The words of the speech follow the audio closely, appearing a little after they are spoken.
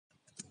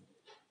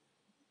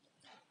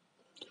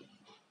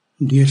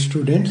Dear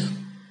students,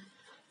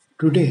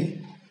 today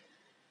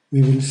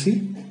we will see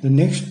the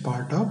next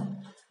part of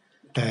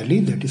Tally,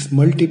 that is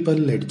multiple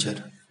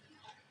ledger.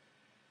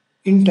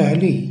 In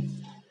Tally,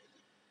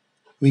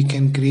 we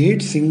can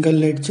create single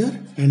ledger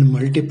and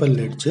multiple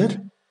ledger.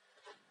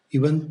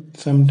 Even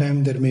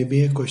sometime there may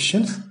be a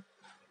question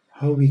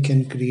how we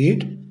can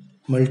create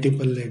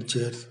multiple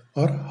ledgers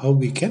or how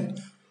we can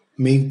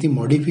make the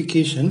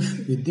modifications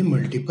with the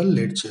multiple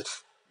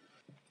ledgers.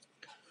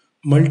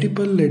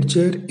 Multiple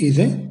ledger is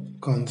a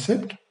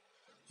concept.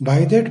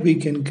 By that we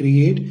can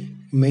create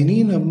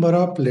many number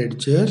of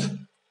ledgers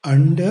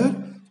under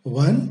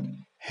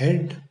one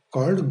head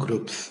called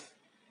groups.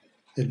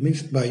 That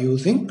means by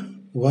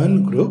using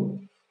one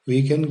group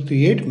we can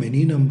create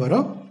many number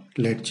of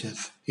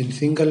ledgers. In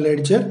single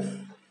ledger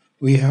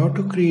we have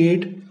to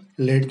create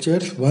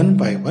ledgers one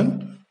by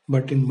one,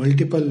 but in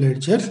multiple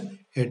ledgers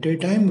at a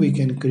time we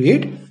can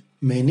create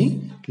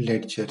many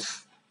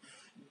ledgers.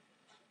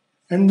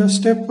 And the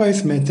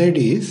stepwise method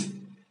is: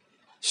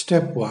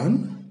 step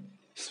 1,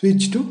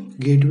 switch to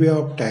Gateway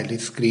of Tally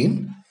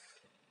screen.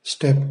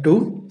 Step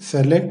 2,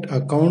 select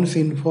Accounts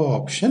Info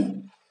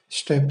option.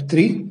 Step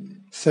 3,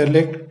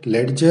 select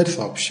Ledgers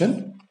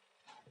option.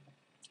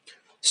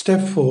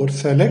 Step 4,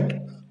 select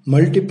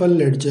Multiple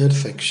Ledger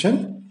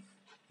section.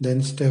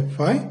 Then step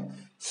 5,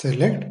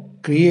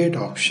 select Create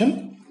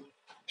option.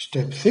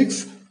 Step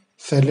 6,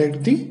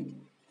 select the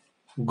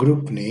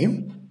group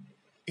name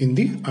in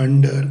the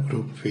Under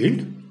Group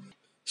field.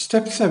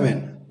 Step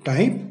 7,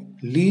 type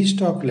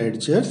List of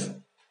Ledgers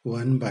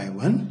one by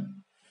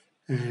one.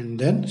 And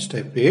then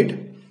step 8,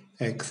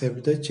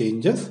 accept the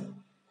changes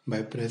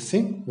by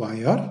pressing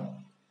Y or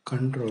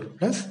Ctrl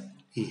plus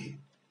E.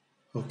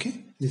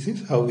 Okay, this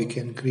is how we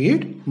can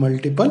create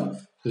multiple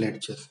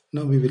ledgers.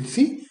 Now we will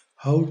see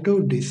how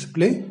to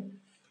display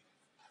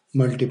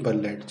multiple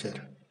ledger.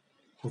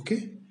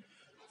 Okay,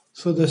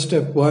 so the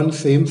step 1,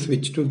 same,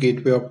 switch to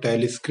Gateway of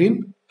Tally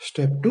screen.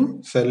 Step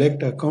 2,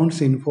 select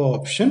Accounts Info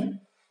option.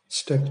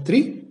 Step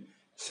 3,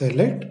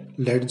 select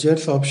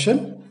Ledgers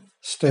option.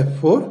 Step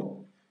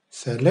 4,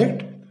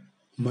 select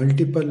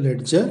Multiple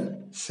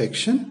Ledger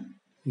section.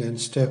 Then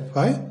step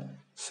 5,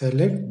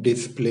 select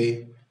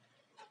Display.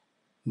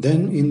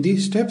 Then in the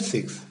step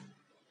 6,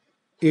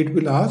 it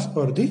will ask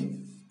for the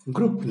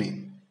group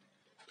name.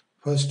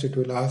 First it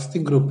will ask the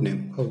group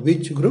name, of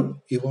which group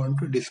you want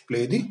to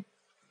display the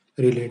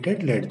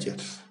related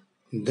ledgers.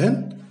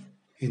 Then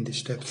in the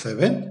step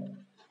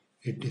 7,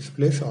 it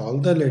displays all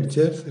the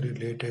ledgers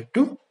related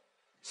to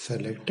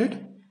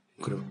selected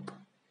group.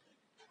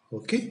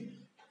 Okay,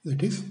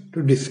 that is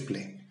to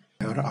display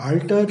or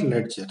alter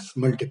ledgers,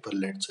 multiple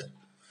ledger.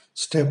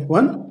 Step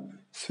 1,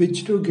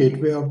 switch to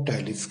Gateway of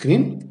Tally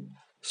screen.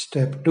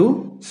 Step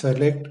 2,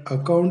 select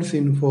Accounts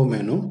Info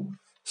menu.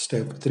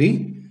 Step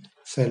 3,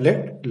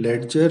 select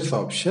Ledgers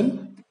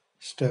option.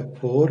 Step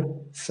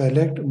 4,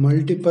 select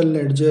Multiple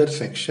Ledger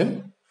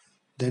section.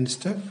 Then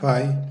step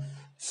 5,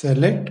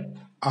 select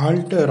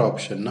Alter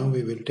option. Now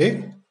we will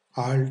take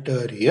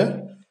Alter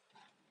here.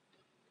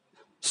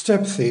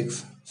 Step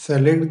 6,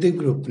 select the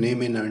group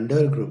name in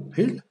Under Group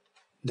field.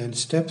 Then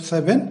step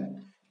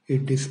 7,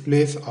 it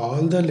displays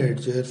all the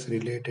ledgers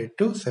related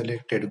to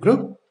selected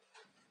group.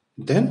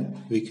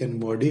 Then we can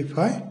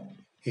modify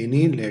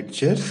any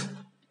ledgers,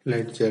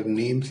 ledger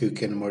names you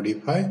can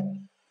modify,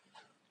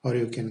 or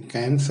you can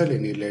cancel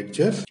any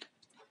ledgers.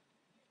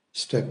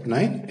 Step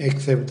 9,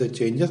 accept the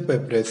changes by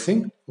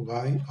pressing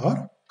Y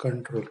or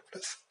Ctrl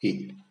plus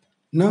E.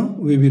 Now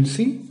we will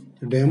see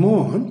demo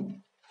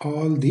on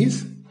all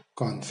these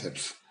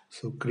concepts.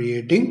 So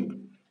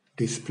creating,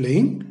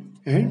 displaying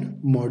and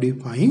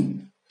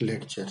modifying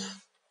ledgers.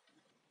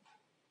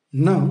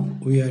 Now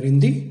we are in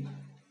the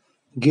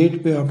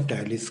Gateway of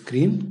Tally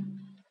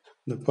screen.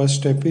 The first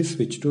step is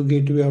switch to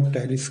Gateway of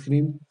Tally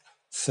screen.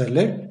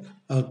 Select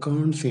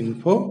Accounts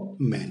Info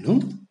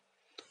menu.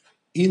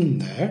 In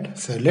that,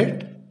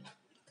 select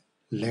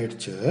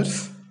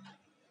Ledgers.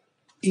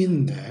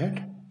 In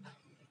that,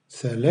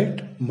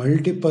 select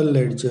Multiple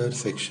Ledger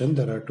section.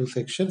 There are two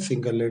sections,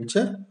 single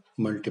ledger,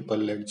 multiple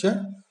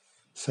ledger.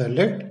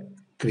 Select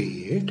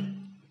Create.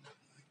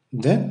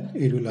 Then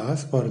it will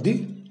ask for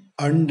the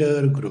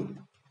Under Group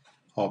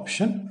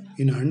option.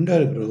 In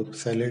Under Group,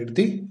 select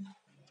the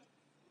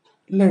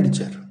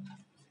ledger.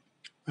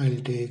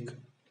 I'll take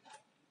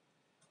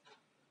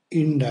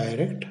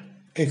Indirect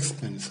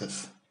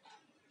Expenses.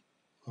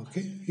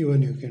 Okay,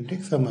 even you can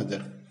take some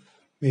other.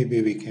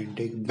 Maybe we can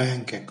take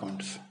Bank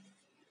Accounts.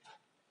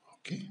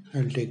 Okay,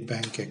 I'll take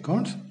Bank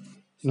Accounts.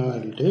 Now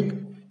I'll take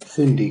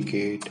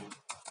Syndicate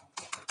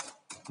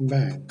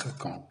Bank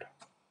Account.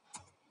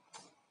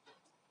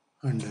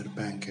 Under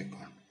Bank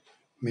Account.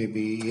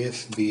 Maybe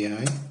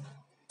SBI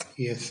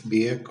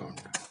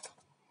account.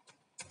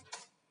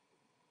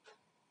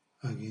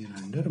 Again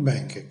under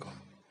Bank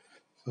Account.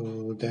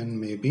 So then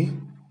maybe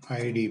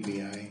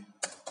IDBI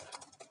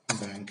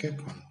Bank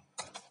Account.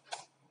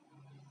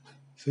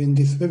 So in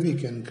this way we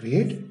can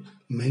create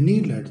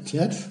many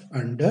ledgers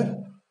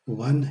under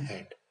one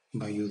head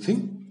by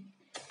using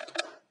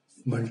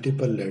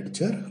multiple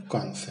ledger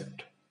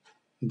concept.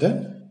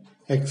 Then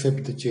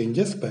accept the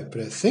changes by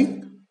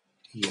pressing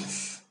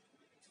yes.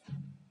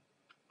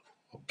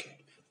 Okay.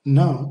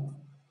 Now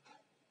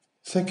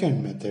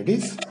second method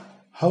is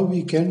how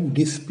we can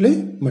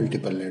display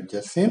multiple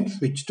ledgers. Same,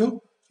 switch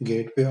to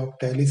gateway of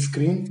tally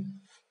screen,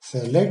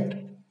 select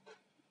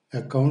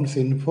accounts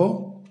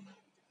info,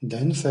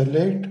 then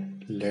select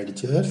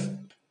ledgers.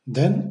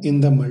 Then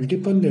in the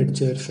multiple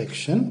ledger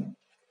section,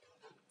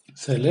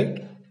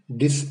 select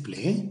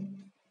display.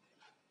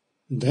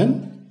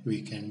 Then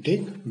we can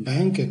take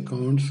bank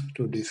accounts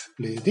to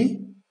display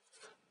the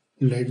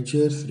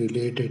ledgers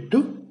related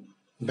to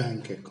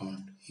bank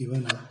account.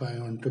 Even if I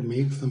want to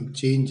make some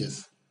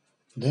changes,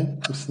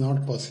 then it's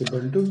not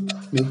possible to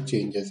make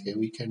changes here.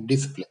 We can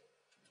display.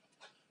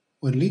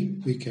 Only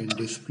we can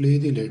display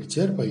the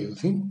ledger by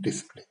using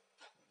display.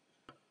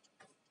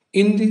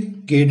 In the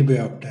gateway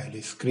of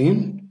tally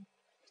screen,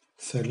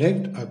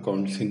 select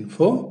accounts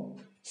info,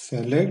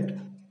 select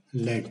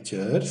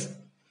ledgers,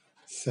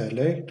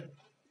 select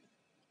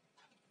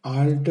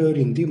alter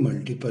in the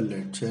multiple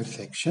ledger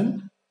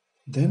section,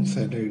 then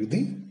select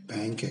the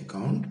bank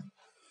account.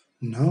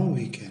 Now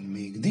we can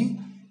make the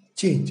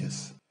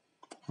changes.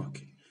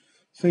 Okay.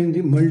 So in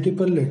the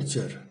multiple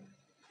ledger,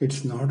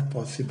 it's not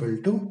possible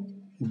to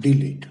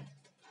delete.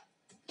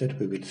 That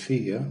we will see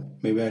here.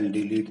 Maybe I'll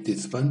delete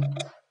this one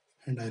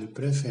and I'll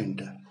press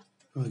enter.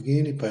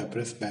 Again, if I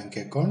press bank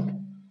account,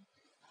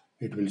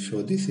 it will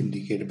show the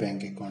syndicate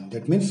bank account.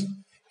 That means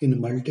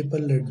in multiple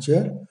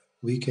ledger,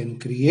 we can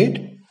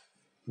create,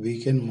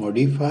 we can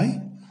modify,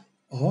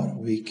 or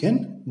we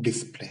can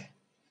display.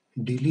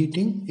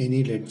 Deleting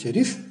any ledger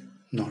is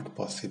not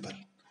possible.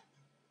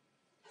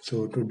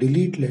 So to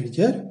delete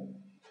ledger,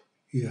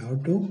 you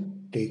have to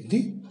take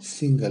the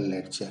single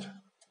ledger.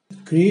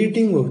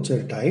 Creating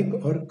voucher type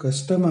or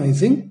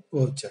customizing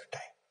voucher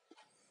type.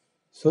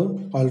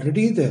 So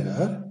already there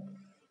are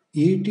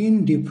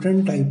 18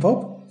 different type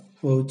of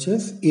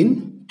vouchers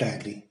in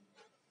Tally.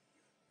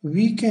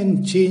 We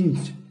can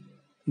change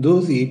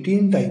those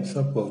 18 types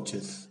of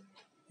vouchers.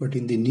 But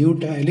in the new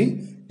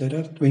Tally, there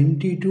are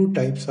 22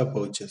 types of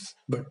vouchers.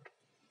 But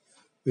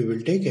we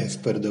will take as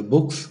per the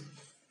books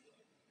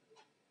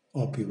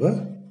of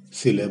your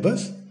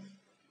syllabus.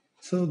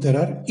 So there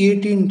are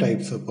 18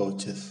 types of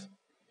vouchers.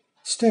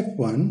 Step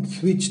 1,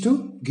 switch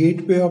to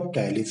Gateway of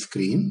Tally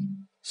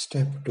screen.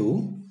 Step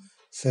 2,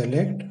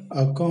 select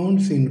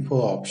Accounts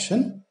Info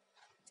option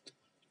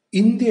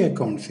in the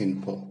Accounts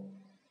Info.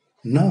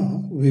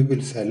 Now we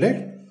will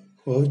select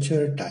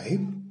Voucher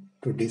Type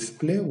to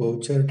display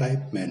Voucher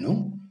Type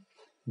menu.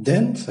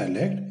 Then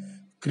select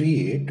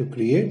Create to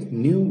create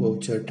new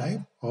voucher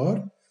type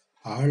or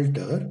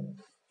alter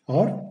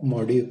or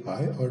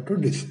modify or to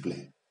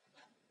display.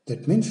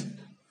 That means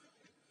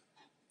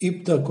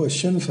if the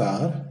questions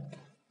are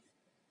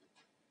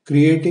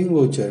creating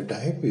voucher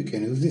type, you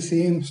can use the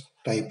same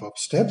type of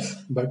steps,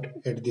 but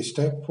at the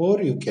step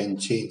 4 you can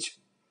change.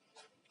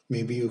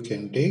 Maybe you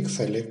can take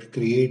select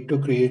create to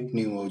create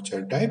new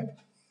voucher type,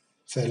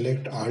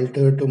 select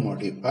alter to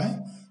modify,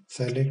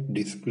 select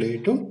display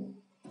to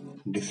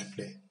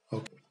display.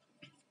 Okay.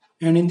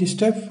 And in the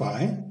step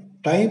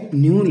 5, type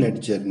new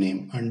ledger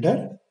name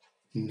under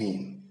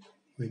name.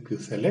 If you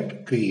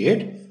select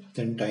create,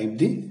 then type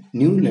the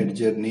new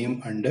ledger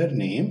name under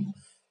name.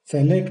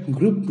 Select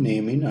group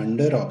name in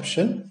under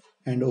option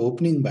and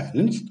opening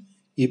balance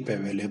if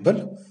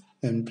available.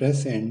 Then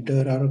press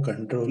enter or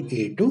control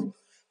A to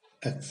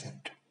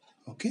accept.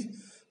 Okay.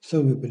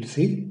 So we will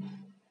see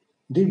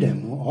the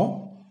demo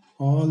of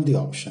all the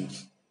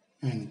options.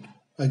 And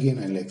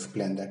again I'll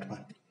explain that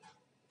one.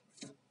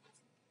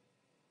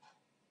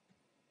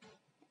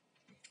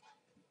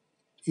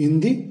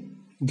 In the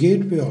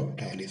gateway of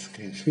tally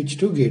screen, switch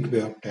to gateway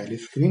of tally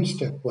screen.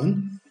 Step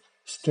 1.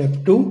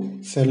 Step 2,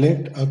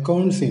 select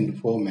accounts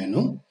info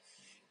menu.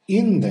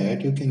 In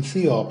that you can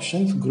see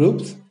options,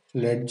 groups,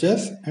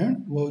 ledgers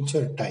and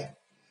voucher type.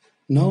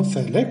 Now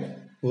select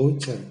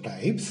voucher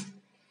types.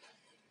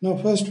 Now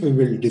first we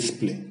will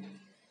display.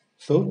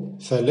 So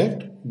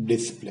select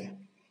display.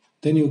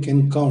 Then you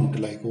can count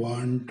like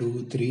 1,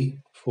 2, 3,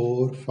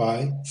 4,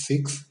 5,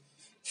 6,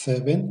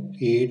 7,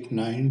 8,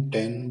 9,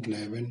 10,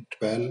 11,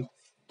 12,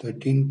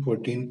 13,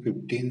 14,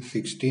 15,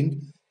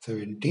 16,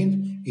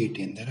 17,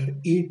 18. There are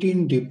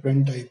 18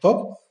 different type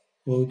of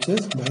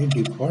vouchers by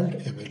default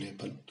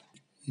available.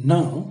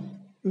 Now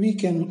we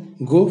can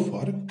go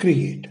for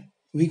create.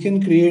 We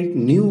can create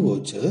new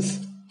vouchers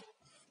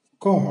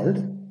called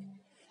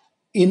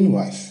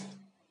invoice.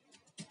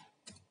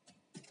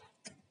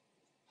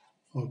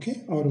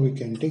 Okay, or we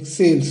can take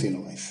sales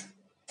invoice.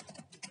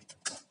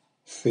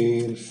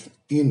 Sales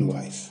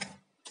invoice.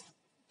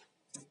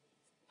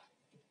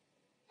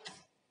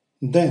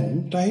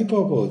 Then type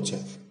of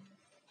voucher.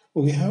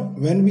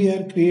 When we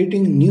are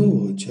creating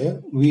new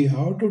voucher, we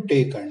have to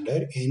take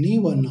under any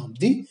one of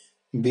the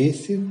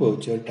basic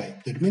voucher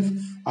type. That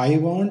means I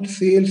want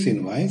sales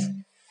invoice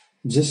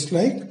just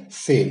like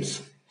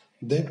sales.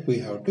 That we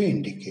have to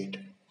indicate.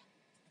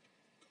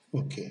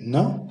 Okay,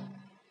 now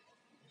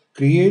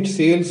Create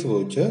sales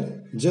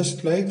voucher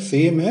just like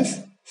same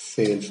as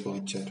sales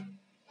voucher.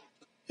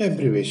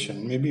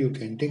 Abbreviation, maybe you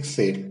can take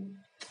sale.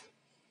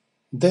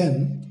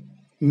 Then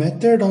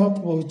method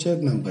of voucher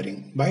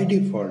numbering. By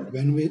default,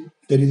 when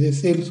there is a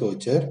sales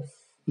voucher,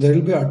 there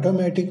will be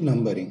automatic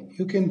numbering.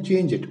 You can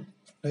change it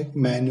like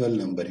manual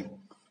numbering.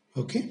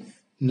 Okay.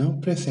 Now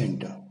press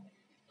enter.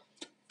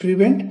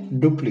 Prevent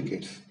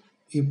duplicates.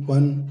 If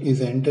one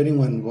is entering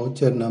one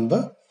voucher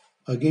number,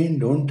 again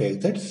don't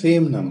take that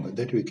same number.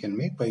 That we can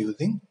make by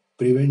using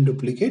prevent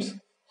duplicates.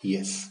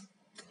 Yes.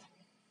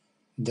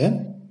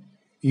 Then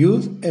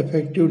use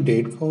effective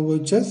date for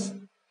vouchers.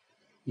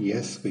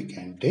 Yes, we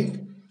can take.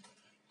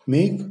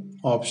 Make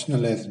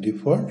optional as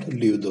default,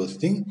 leave those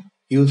things.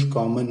 Use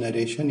common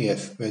narration,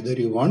 yes, whether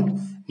you want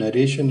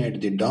narration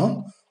at the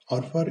down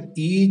or for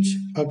each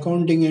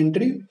accounting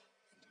entry,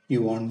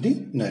 you want the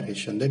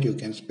narration that you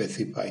can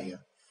specify here.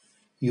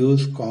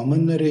 Use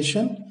common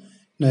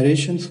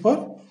narrations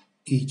for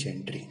each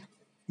entry.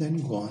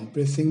 Then go on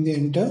pressing the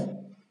enter.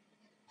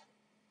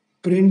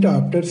 Print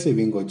after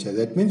saving voucher.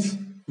 That means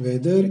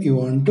whether you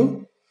want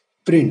to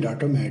print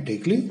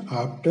automatically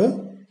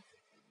after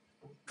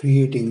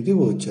creating the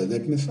voucher.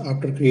 That means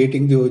after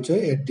creating the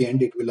voucher, at the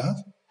end it will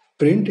ask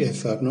print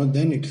yes or no,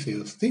 then it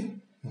saves the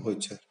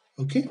voucher.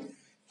 Okay,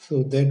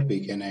 so that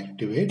we can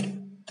activate.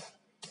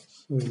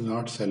 We will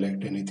not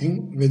select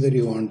anything. Whether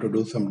you want to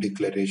do some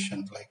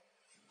declaration like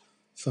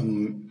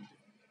some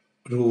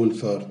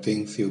rules or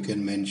things you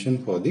can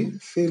mention for the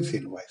sales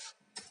invoice.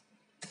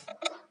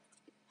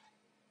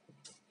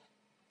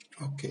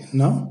 Okay,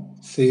 now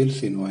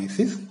sales invoice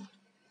is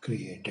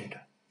created.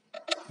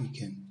 We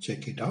can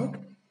check it out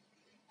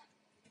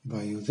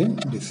by using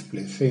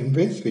display. Same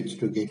way, switch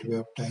to gateway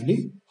of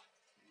Tally,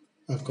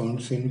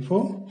 accounts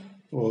info,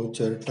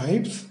 voucher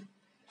types,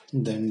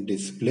 then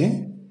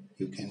display.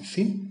 You can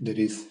see there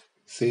is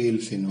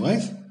sales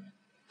invoice,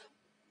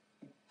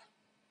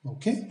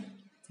 okay,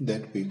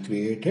 that we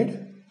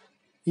created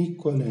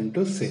equivalent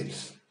to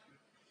sales.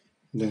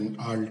 Then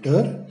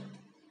alter,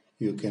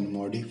 you can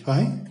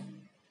modify,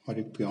 or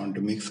if you want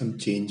to make some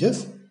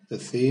changes, the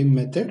same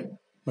method,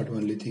 but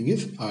only thing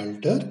is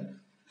alter,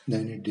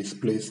 then it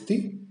displays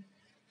the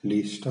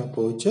list of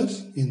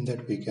vouchers. In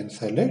that we can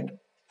select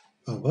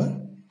our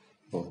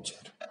voucher.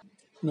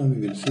 Now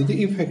we will see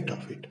the effect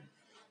of it.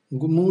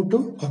 Move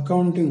to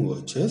accounting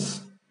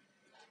vouchers.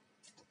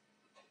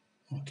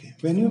 Okay,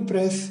 when you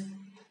press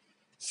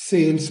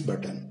sales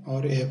button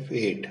or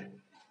F8,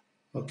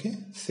 okay,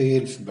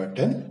 sales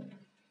button,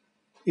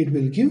 it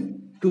will give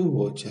two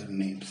voucher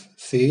names,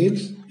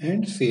 sales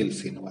and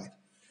sales invoice.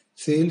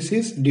 Sales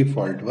is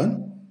default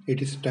one, it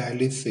is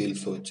Tally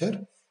sales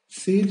voucher.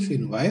 Sales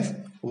invoice,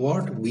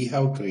 what we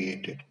have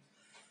created.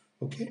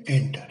 Okay,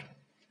 enter.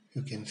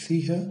 You can see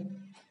here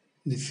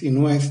this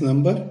invoice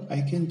number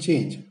I can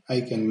change.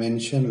 I can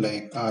mention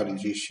like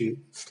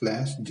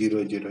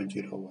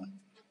RGC/0001.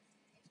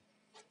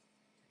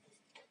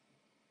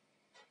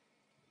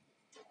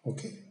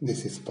 Okay,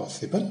 this is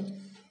possible.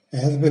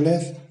 As well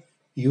as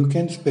you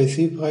can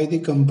specify the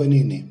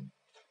company name.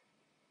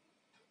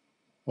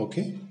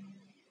 Okay,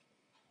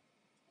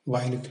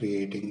 while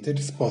creating, that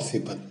is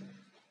possible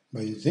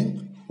by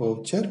using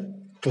voucher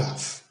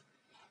class.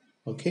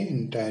 Okay,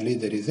 in Tally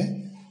there is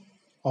a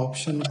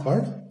option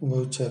called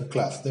voucher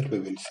class that we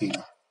will see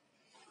now.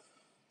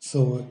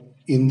 So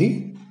in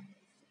the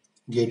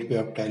gateway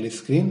of Tally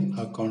screen,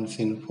 accounts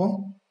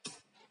info,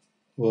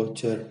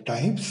 voucher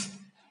types,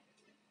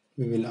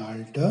 we will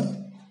alter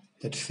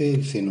that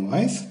sales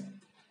invoice.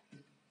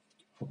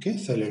 Okay,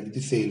 select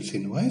the sales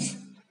invoice,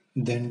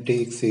 then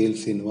take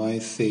sales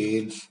invoice,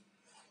 sales,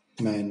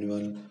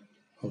 manual.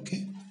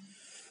 Okay,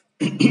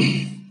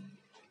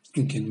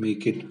 you can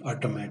make it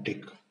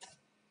automatic.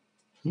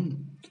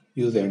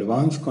 Use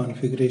advanced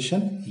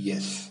configuration,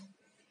 yes.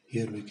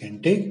 Here we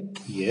can take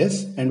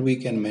yes, and we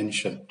can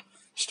mention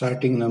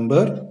starting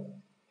number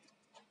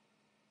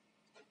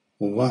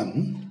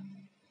 1,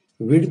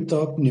 width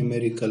of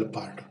numerical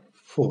part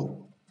 4.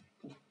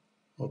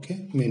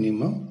 Okay,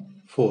 minimum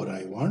 4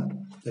 I want,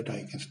 that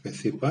I can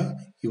specify.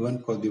 Even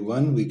for the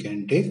 1 we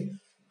can take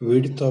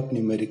width of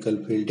numerical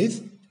field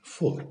is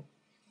 4.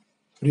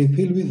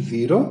 Refill with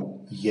 0,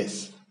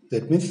 yes.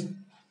 That means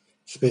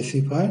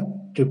specify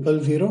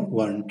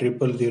 0001,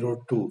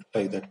 0002,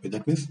 like that way.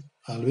 That means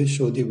always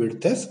show the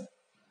width as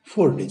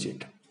 4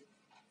 digit.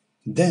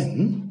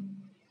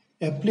 Then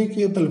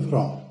applicable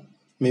from,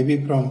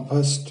 maybe from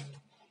 1st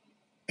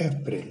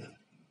April.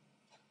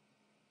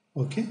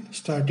 Okay,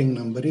 starting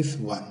number is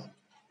 1.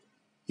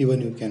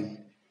 Even you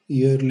can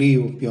yearly,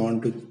 if you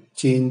want to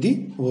change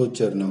the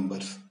voucher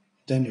numbers,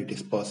 then it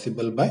is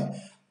possible by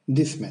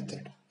this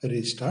method,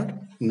 restart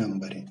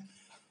numbering.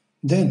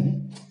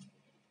 Then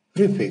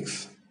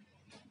prefix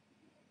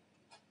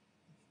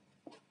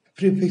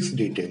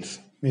details.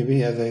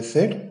 Maybe as I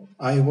said,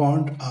 I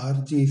want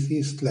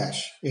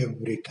RGC/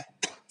 every time.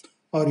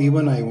 Or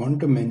even I want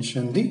to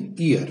mention the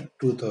year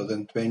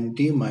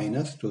 2020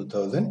 minus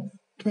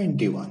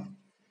 2021.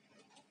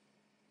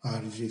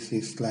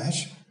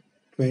 RGC/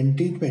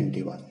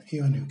 2021.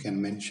 Even you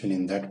can mention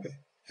in that way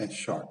as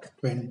short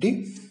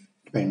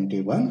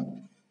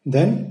 2021.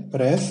 Then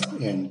press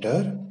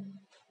enter.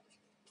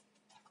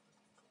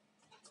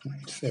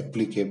 It's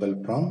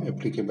applicable from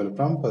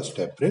 1st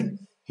April.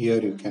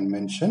 Here you can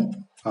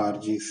mention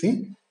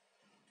RGC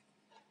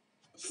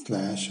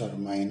slash or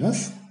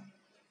minus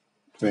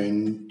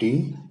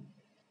 20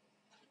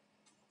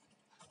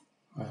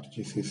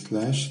 RGC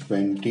slash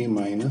 20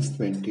 minus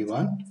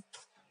 21,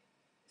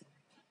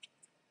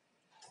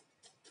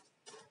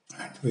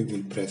 and we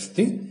will press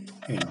the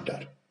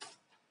enter.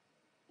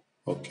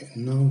 Okay,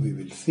 now we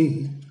will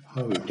see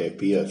how it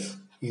appears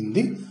in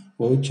the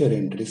voucher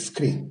entry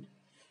screen.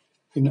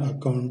 In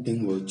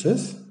accounting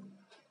vouchers,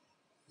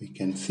 we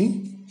can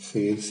see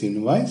sales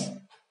invoice,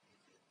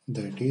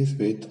 that is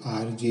with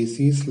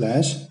RGC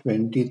slash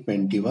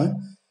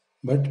 2021,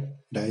 but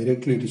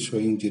directly it is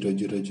showing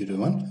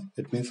 0001.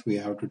 That means we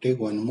have to take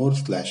one more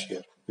slash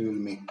here. We will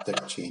make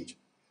that change.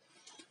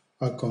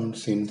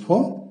 Accounts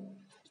info,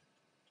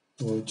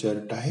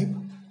 voucher type,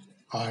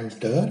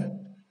 alter,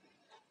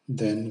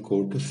 then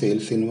go to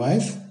sales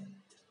invoice,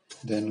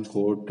 then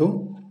go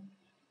to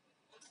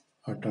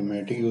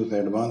automatic use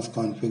advanced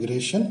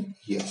configuration.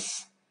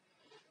 Yes.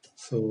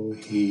 So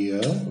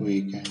here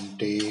we can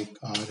take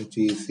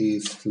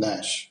RGC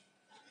slash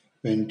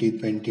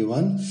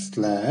 2021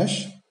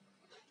 slash,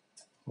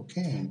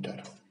 okay,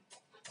 enter.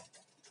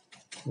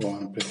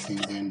 One pressing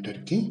the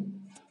enter key,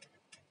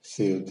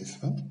 save this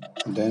one.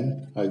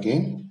 Then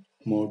again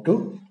move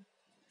to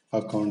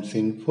accounts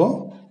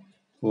info,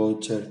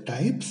 voucher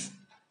types.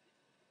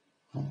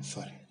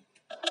 Sorry.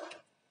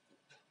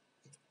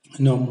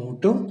 Now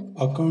move to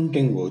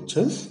accounting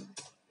vouchers.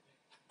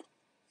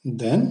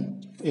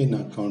 Then in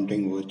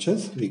accounting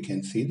vouchers, we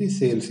can see the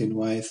sales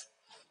invoice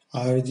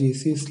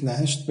RGC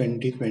slash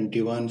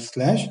 2021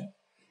 slash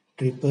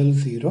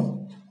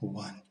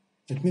 0001.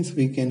 That means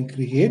we can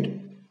create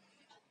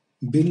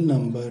bill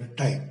number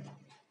type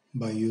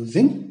by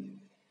using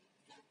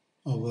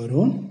our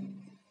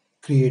own,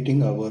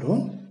 creating our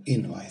own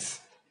invoice.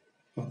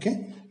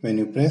 Okay, when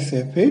you press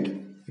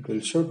F8, it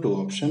will show two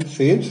options: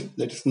 sales,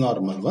 that is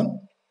normal one,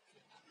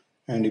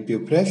 and if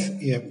you press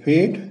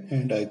F8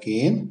 and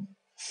again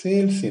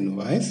sales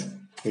invoice,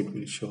 it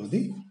will show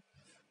the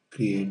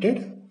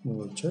created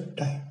voucher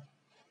type.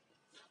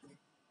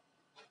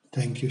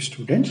 Thank you,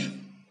 students.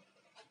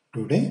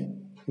 Today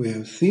we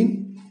have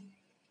seen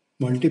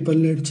multiple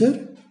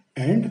ledger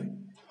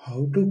and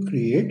how to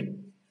create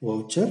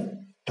voucher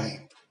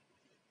type.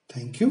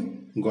 Thank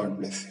you. God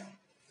bless you.